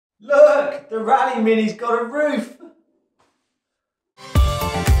The Rally Mini's got a roof.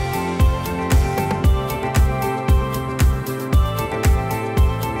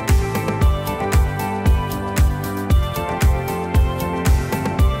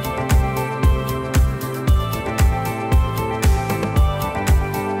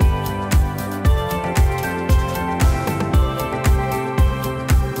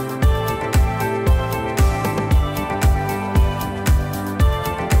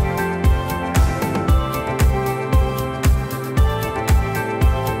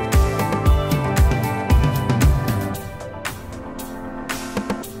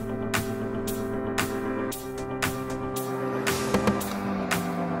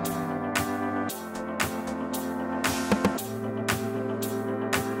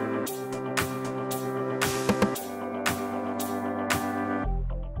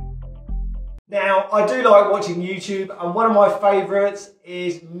 Now, I do like watching YouTube, and one of my favourites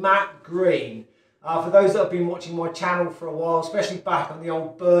is Matt Green. For those that have been watching my channel for a while, especially back on the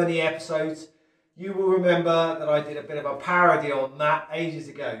old Bernie episodes, you will remember that I did a bit of a parody on Matt ages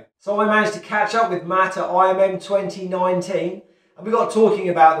ago. So I managed to catch up with Matt at IMM 2019, and we got talking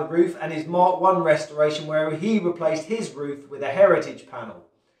about the roof and his Mark 1 restoration where he replaced his roof with a heritage panel.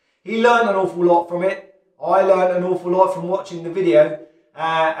 He learned an awful lot from it. I learned an awful lot from watching the video,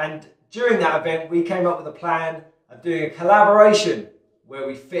 and during that event, we came up with a plan of doing a collaboration where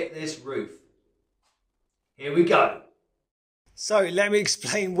we fit this roof. Here we go. So let me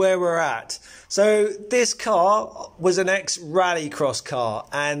explain where we're at. So this car was an ex-rallycross car,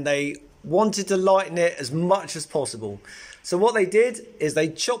 and they wanted to lighten it as much as possible. So what they did is they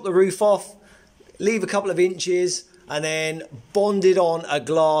chopped the roof off, leave a couple of inches, and then bonded on a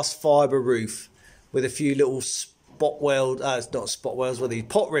glass fibre roof with a few little spot weld, not spot welds, what are these?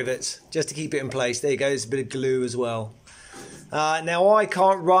 Pot rivets, just to keep it in place. There you go, there's a bit of glue as well. Now I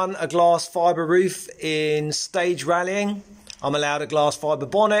can't run a glass fibre roof in stage rallying. I'm allowed a glass fibre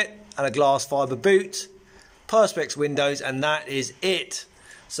bonnet and a glass fibre boot, perspex windows, and that is it.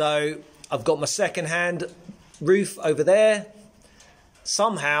 So I've got my second hand roof over there.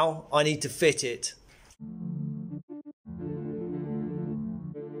 Somehow I need to fit it.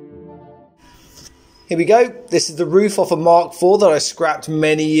 Here we go. This is the roof off a Mark IV that I scrapped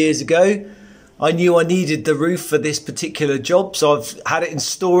many years ago. I knew I needed the roof for this particular job, so I've had it in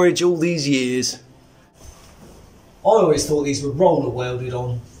storage all these years. I always thought these were roller welded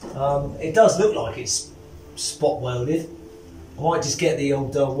on. It does look like it's spot welded. I might just get the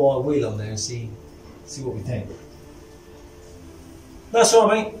old wire wheel on there and see what we think. That's all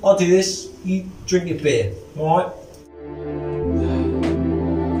right, mate. I'll do this. You drink your beer, all right?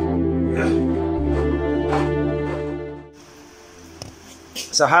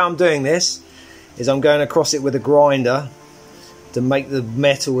 So how I'm doing this is I'm going across it with a grinder to make the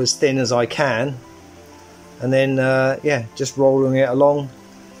metal as thin as I can, and then yeah, just rolling it along,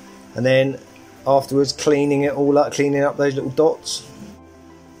 and then afterwards cleaning it all up, cleaning up those little dots.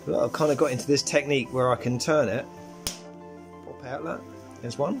 But I've kind of got into this technique where I can turn it, pop out that.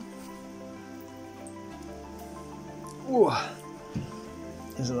 There's one. Ooh.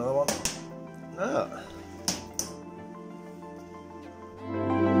 There's another one. Ah.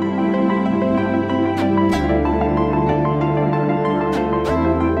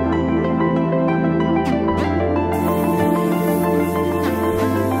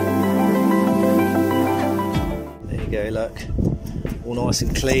 Look, all nice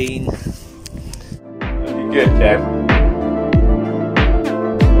and clean. Good, Kev.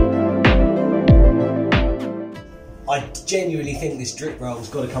 I genuinely think this drip rail's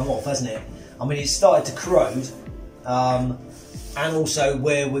got to come off, hasn't it? I mean, it's started to corrode, and also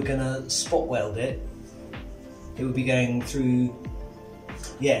where we're going to spot weld it, it would be going through.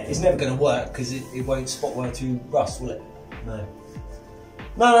 Yeah, it's never going to work because it won't spot weld through rust, will it? No.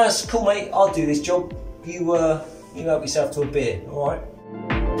 No, that's cool, mate. I'll do this job. You help yourself to a beer, alright?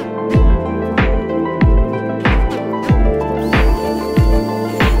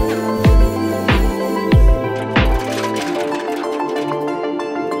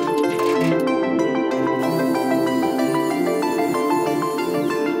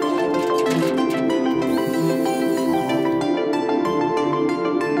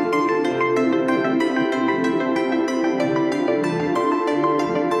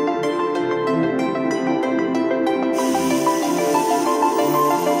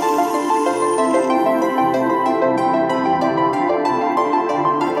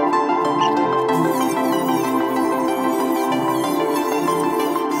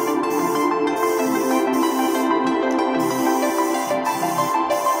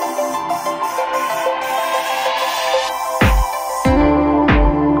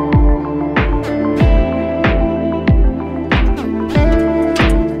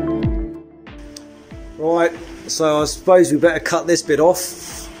 So I suppose we better cut this bit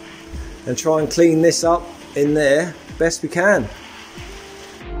off and try and clean this up in there best we can.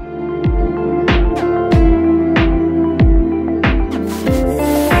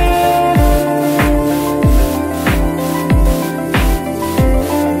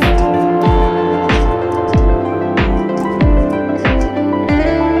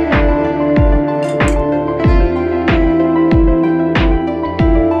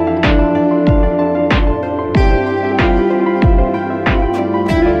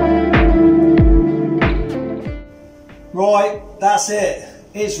 Right, that's it.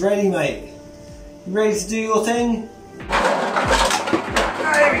 It's ready, mate. You ready to do your thing?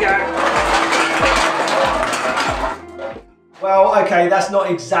 There we go. Well, okay, that's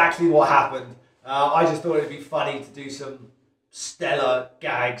not exactly what happened. I just thought it'd be funny to do some stellar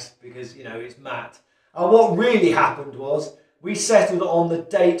gags because, you know, it's Matt. What really happened was we settled on the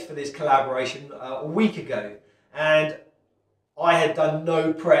date for this collaboration a week ago, and I had done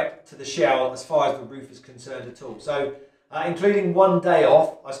no prep to the shell as far as the roof is concerned at all. So, including one day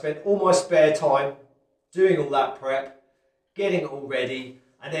off, I spent all my spare time doing all that prep, getting it all ready,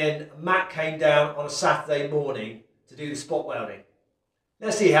 and then Matt came down on a Saturday morning to do the spot welding.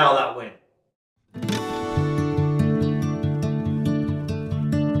 Let's see how that went.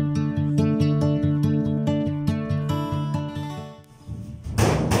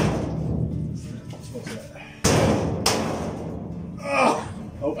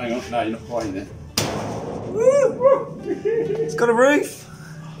 Oh, hang on. No, you're not quite in there. Woo! It's got a roof.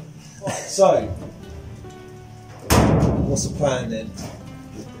 Right, so, what's the plan then?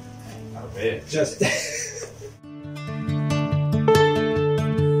 Out here. Just.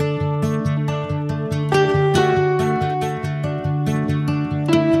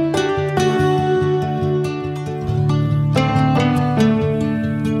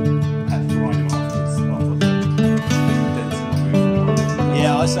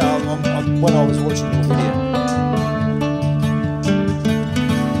 Yeah, I saw when I was watching your video.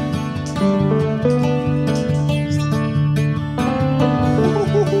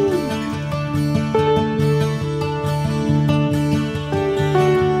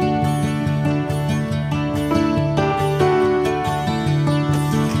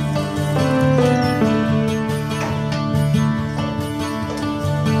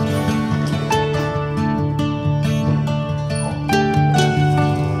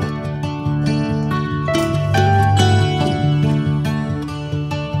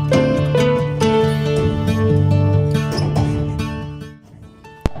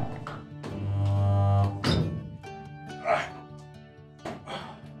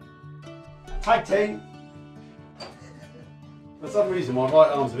 Tag team. For some reason, my right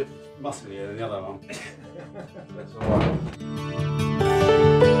arm's a bit musclier than the other arm. That's alright.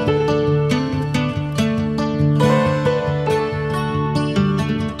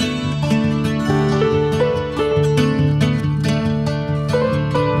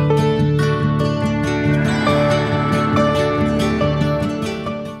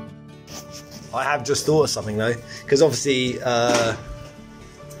 I have just thought of something though, because obviously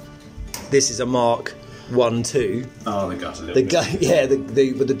this is a Mark 1-2. Oh, the gut a little bit. Yeah,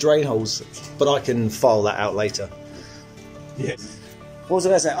 with the drain holes, but I can file that out later. Yes. What was I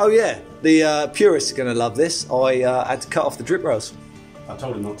going to say? Oh yeah, the purists are going to love this. I had to cut off the drip rails. I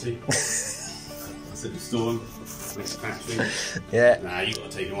told him not to. I said install them, next factory. Yeah. Nah, you've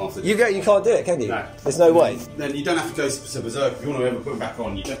got to take them off. You can't do it, can you? No. There's no way. Then you don't have to go to berserk. If you want to ever put them back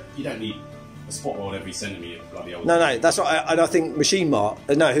on, you don't need a spot weld every centimetre of bloody old. No, that's right. And I think Machine Mart.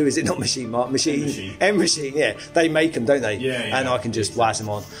 No, who is it? Not Machine Mart. Machine. M-Machine. Yeah, they make them, don't they? Yeah. And I can just whack them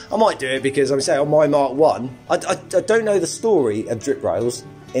on. I might do it because I'm saying on my Mark 1, I don't know the story of drip rails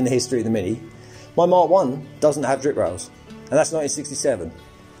in the history of the Mini. My Mark 1 doesn't have drip rails, and that's 1967.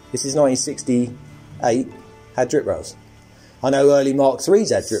 This is 1968. Had drip rails. I know early Mark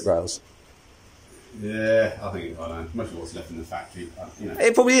 3s had drip rails. Yeah, I don't know. Most of what's left in the factory, you know.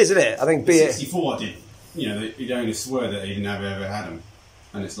 It probably is, isn't it? I think. 64 did. You know, you'd only swear that they didn't ever had them,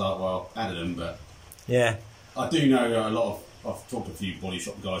 and it's like, well, added them, but yeah. I do know a lot of. I've talked to a few body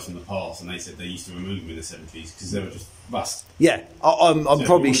shop guys from the past, and they said they used to remove them in the 70s because they were just rust. Yeah, I'm So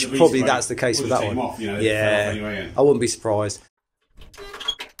probably that's the case with that one. Off, you know, yeah, anyway, I wouldn't be surprised.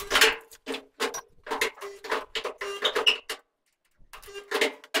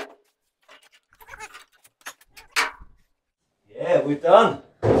 Yeah, we're done.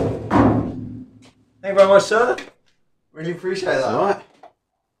 Thank you very much, sir. Really appreciate that. all right.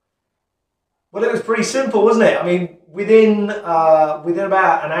 Well, it was pretty simple, wasn't it? I mean, within about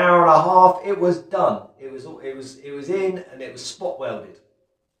an hour and a half, it was done. It was in and it was spot welded.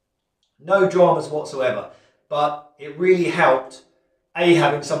 No dramas whatsoever. but it really helped, A,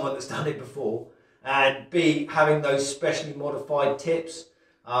 having someone that's done it before, and B, having those specially modified tips.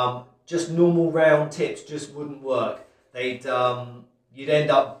 Just normal round tips just wouldn't work. You'd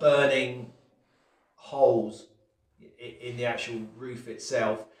end up burning holes in the actual roof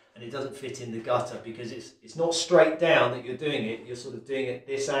itself, and it doesn't fit in the gutter because it's not straight down that you're doing it. You're sort of doing it at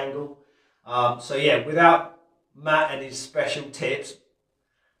this angle. So yeah, without Matt and his special tips,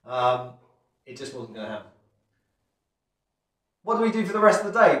 it just wasn't going to happen. What do we do for the rest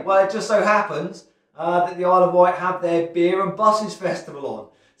of the day? Well, it just so happens that the Isle of Wight have their Beer and Buses Festival on.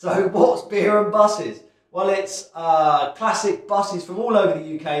 So what's Beer and Buses? Well, it's classic buses from all over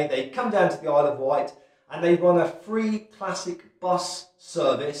the UK. They come down to the Isle of Wight and they run a free classic bus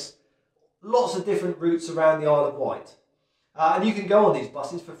service. Lots of different routes around the Isle of Wight. And you can go on these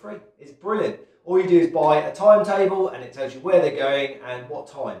buses for free. It's brilliant. All you do is buy a timetable and it tells you where they're going and what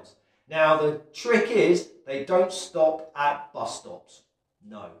times. Now, the trick is they don't stop at bus stops.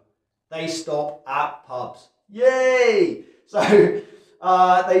 No. They stop at pubs. Yay! So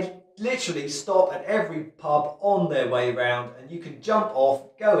they literally stop at every pub on their way round, and you can jump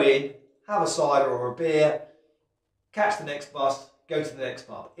off, go in, have a cider or a beer, catch the next bus, go to the next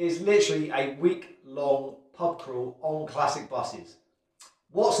pub. It's literally a week-long pub crawl on classic buses.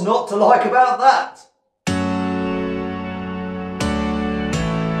 What's not to like about that?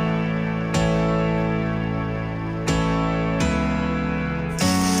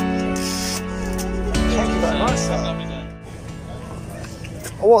 Thank you very much, sir.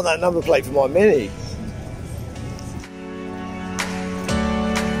 I want that number plate for my Mini.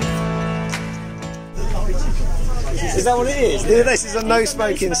 Is that what it is? This is a no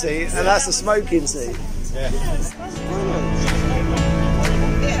smoking seat and that's a smoking seat. Yeah.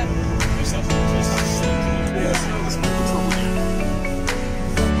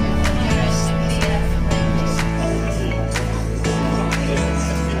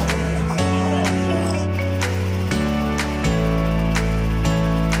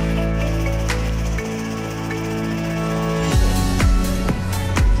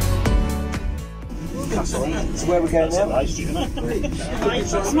 So where are we going now? Right,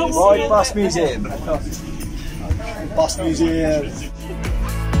 Bus Museum. Bus Museum.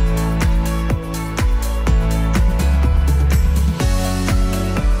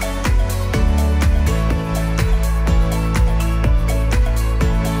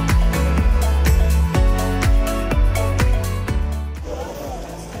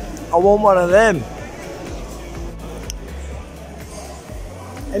 I want one of them.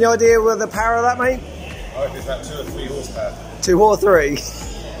 Any idea with the power of that, mate? I reckon it's about 2 or 3 horsepower. 2 or 3?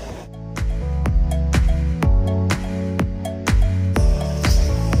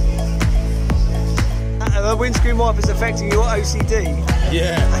 Are the windscreen wipers affecting your OCD?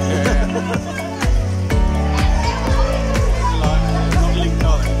 Yeah.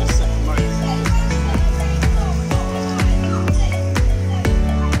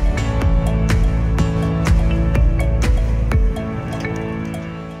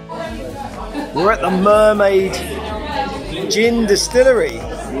 We're at the Mermaid Gin Distillery.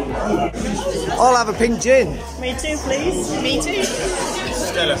 I'll have a pink gin. Me too, please. Me too.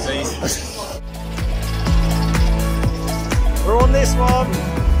 Stella, please. We're on this one.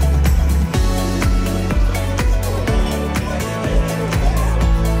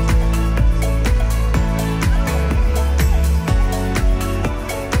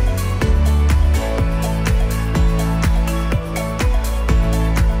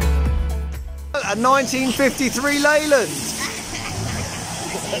 A 1953 Leyland.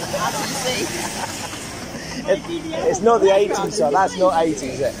 It's not the 80s, so that's not 80s,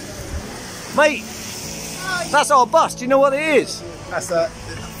 is it? Mate, that's our bus. Do you know what it is? That's a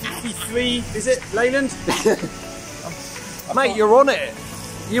 53, is it, Leyland? Mate, you're on it.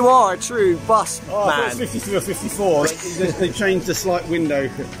 You are a true bus man. I thought it was 53 or 54. they changed the slight window.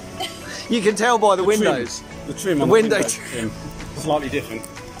 You can tell by the windows. The trim the on window the trim. Slightly different.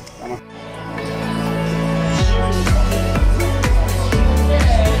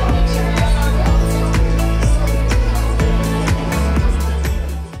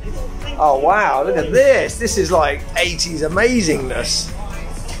 Oh wow, look at this. This is like 80s amazingness.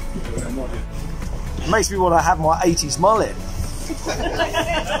 It makes me want to have my 80s mullet.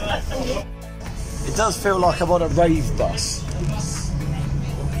 It does feel like I'm on a rave bus.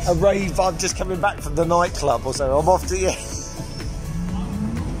 A rave, I'm just coming back from the nightclub or so. I'm off to, yeah.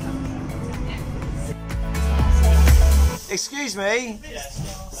 Excuse me?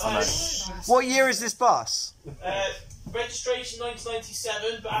 Yes. What year is this bus? Registration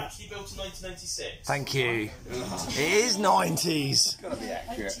 1997, but actually built in 1996. Thank you. It is 90s. Gotta be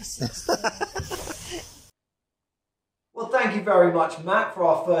accurate. Well, thank you very much, Matt, for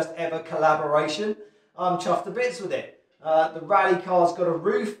our first ever collaboration. I'm chuffed to bits with it. The rally car's got a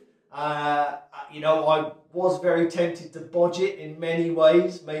roof. You know, I was very tempted to bodge it in many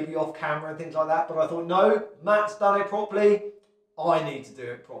ways, maybe off camera and things like that, but I thought, no, Matt's done it properly. I need to do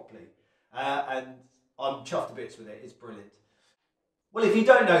it properly. And I'm chuffed to bits with it. It's brilliant. Well, if you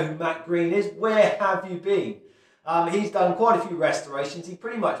don't know who Matt Green is, where have you been? He's done quite a few restorations. He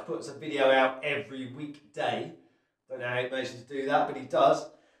pretty much puts a video out every weekday. Don't know how he manages to do that, but he does.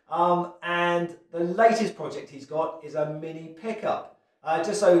 And the latest project he's got is a mini pickup.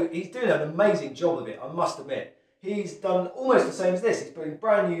 Just so he's doing an amazing job of it, I must admit. He's done almost the same as this. He's putting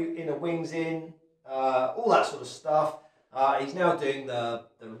brand new inner wings in, all that sort of stuff. He's now doing the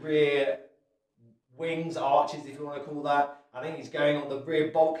rear wings, arches, if you want to call that. I think he's going on the rear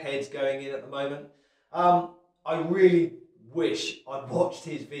bulkheads going in at the moment. I really wish I'd watched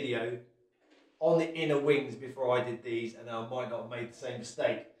his video on the inner wings before I did these, and I might not have made the same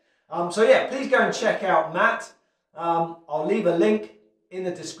mistake. So yeah, please go and check out Matt. I'll leave a link in the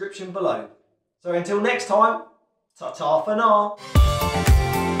description below. So until next time, ta-ta for now.